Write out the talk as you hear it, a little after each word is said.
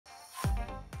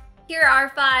Here are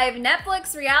 5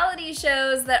 Netflix reality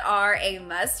shows that are a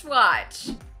must-watch.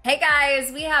 Hey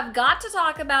guys, we have got to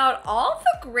talk about all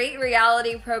the great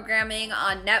reality programming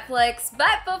on Netflix,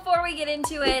 but before we get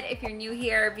into it, if you're new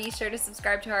here, be sure to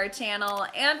subscribe to our channel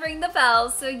and ring the bell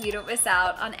so you don't miss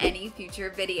out on any future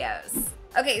videos.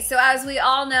 Okay, so as we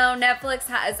all know, Netflix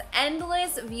has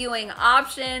endless viewing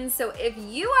options, so if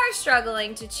you are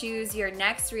struggling to choose your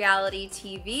next reality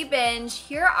TV binge,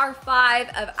 here are 5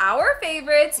 of our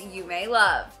favorites you may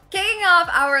love. Kicking off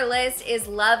our list is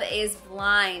Love is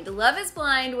Blind. Love is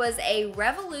Blind was a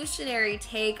revolutionary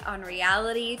take on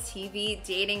reality TV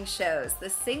dating shows. The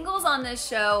singles on this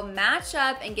show match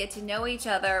up and get to know each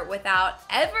other without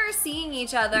ever seeing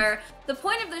each other. The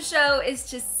point of the show is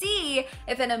to see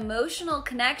if an emotional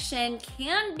connection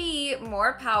can be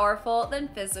more powerful than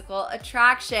physical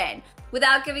attraction.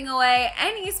 Without giving away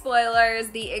any spoilers,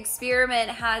 the experiment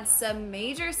had some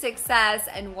major success,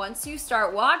 and once you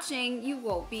start watching, you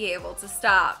won't be able to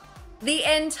stop. The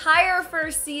entire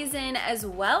first season, as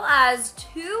well as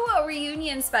 2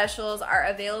 reunion specials, are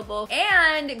available,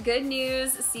 and good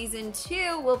news, season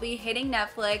 2 will be hitting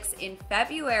Netflix in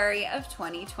February of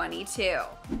 2022.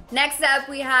 Next up,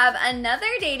 we have another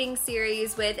dating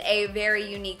series with a very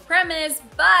unique premise,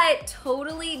 but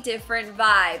totally different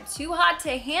vibe. Too Hot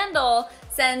to Handle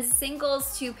sends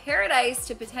singles to paradise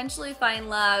to potentially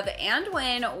find love and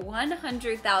win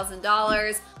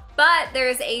 $100,000. But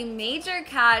there's a major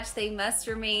catch: they must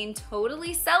remain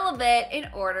totally celibate in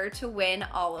order to win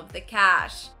all of the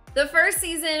cash. The first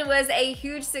season was a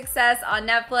huge success on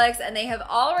Netflix, and they have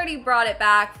already brought it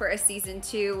back for a season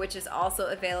 2, which is also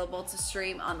available to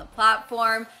stream on the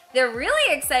platform. The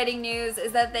really exciting news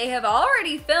is that they have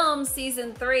already filmed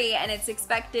season 3, and it's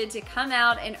expected to come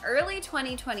out in early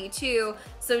 2022,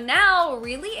 so now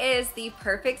really is the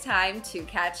perfect time to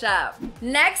catch up.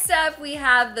 Next up, we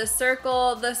have The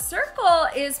Circle. The Circle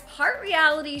is part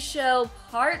reality show,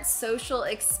 part social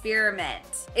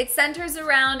experiment. It centers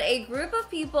around a group of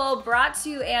people brought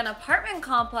to an apartment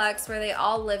complex where they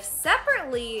all live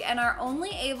separately and are only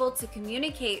able to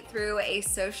communicate through a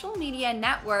social media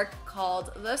network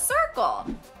called The Circle.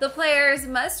 The players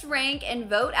must rank and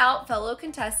vote out fellow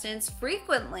contestants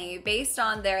frequently based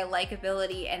on their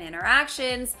likability and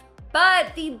interactions,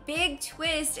 but the big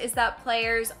twist is that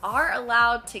players are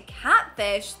allowed to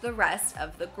catfish the rest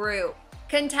of the group.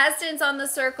 Contestants on The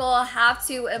Circle have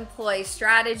to employ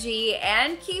strategy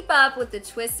and keep up with the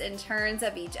twists and turns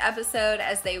of each episode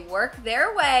as they work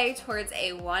their way towards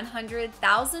a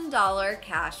 $100,000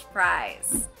 cash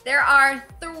prize. There are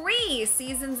 3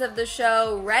 seasons of the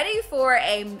show ready for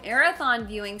a marathon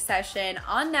viewing session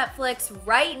on Netflix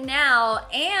right now,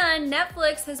 and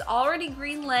Netflix has already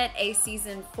greenlit a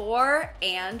season 4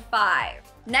 and 5.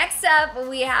 Next up,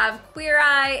 we have Queer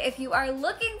Eye. If you are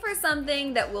looking for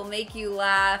something that will make you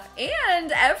laugh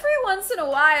and every once in a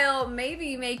while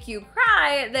maybe make you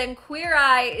cry, then Queer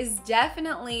Eye is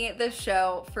definitely the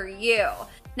show for you.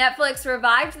 Netflix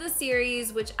revived the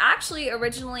series, which actually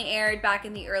originally aired back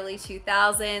in the early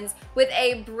 2000s, with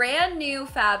a brand new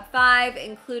Fab Five,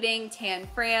 including Tan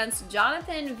France,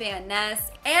 Jonathan Van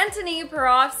Ness, Anthony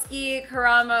Porofsky,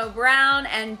 Karamo Brown,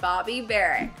 and Bobby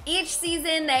Barrett. Each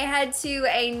season, they head to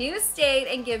a new state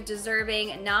and give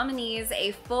deserving nominees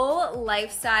a full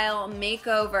lifestyle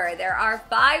makeover. There are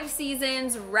 5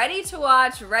 seasons ready to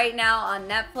watch right now on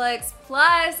Netflix,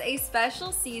 plus a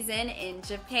special season in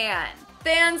Japan.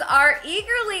 Fans are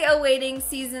eagerly awaiting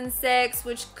season 6,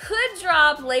 which could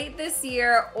drop late this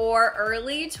year or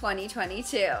early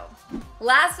 2022.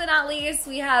 Last but not least,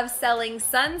 we have Selling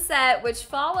Sunset, which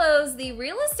follows the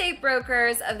real estate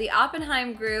brokers of the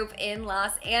Oppenheim Group in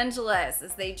Los Angeles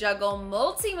as they juggle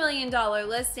multi-million-dollar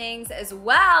listings as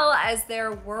well as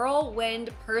their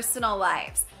whirlwind personal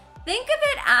lives. Think of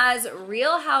it as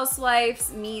Real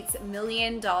Housewives meets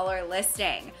million-dollar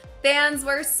listing. Fans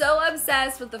were so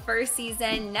obsessed with the first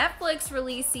season, Netflix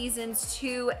released seasons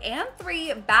 2 and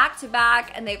 3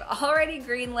 back-to-back, and they've already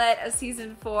greenlit a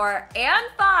season 4 and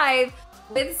 5,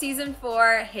 with season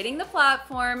 4 hitting the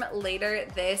platform later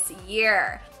this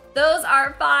year. Those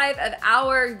are 5 of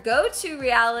our go-to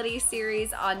reality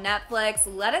series on Netflix.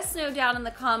 Let us know down in the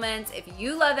comments if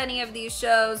you love any of these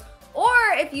shows, or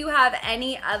if you have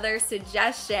any other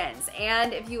suggestions.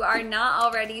 And if you are not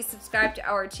already subscribed to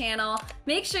our channel,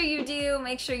 make sure you do.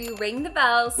 Make sure you ring the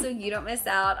bell so you don't miss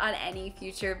out on any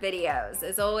future videos.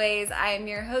 As always, I am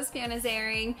your host, Fiona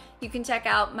Zaring. You can check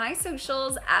out my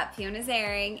socials at Fiona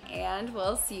Zaring, and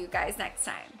we'll see you guys next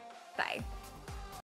time. Bye.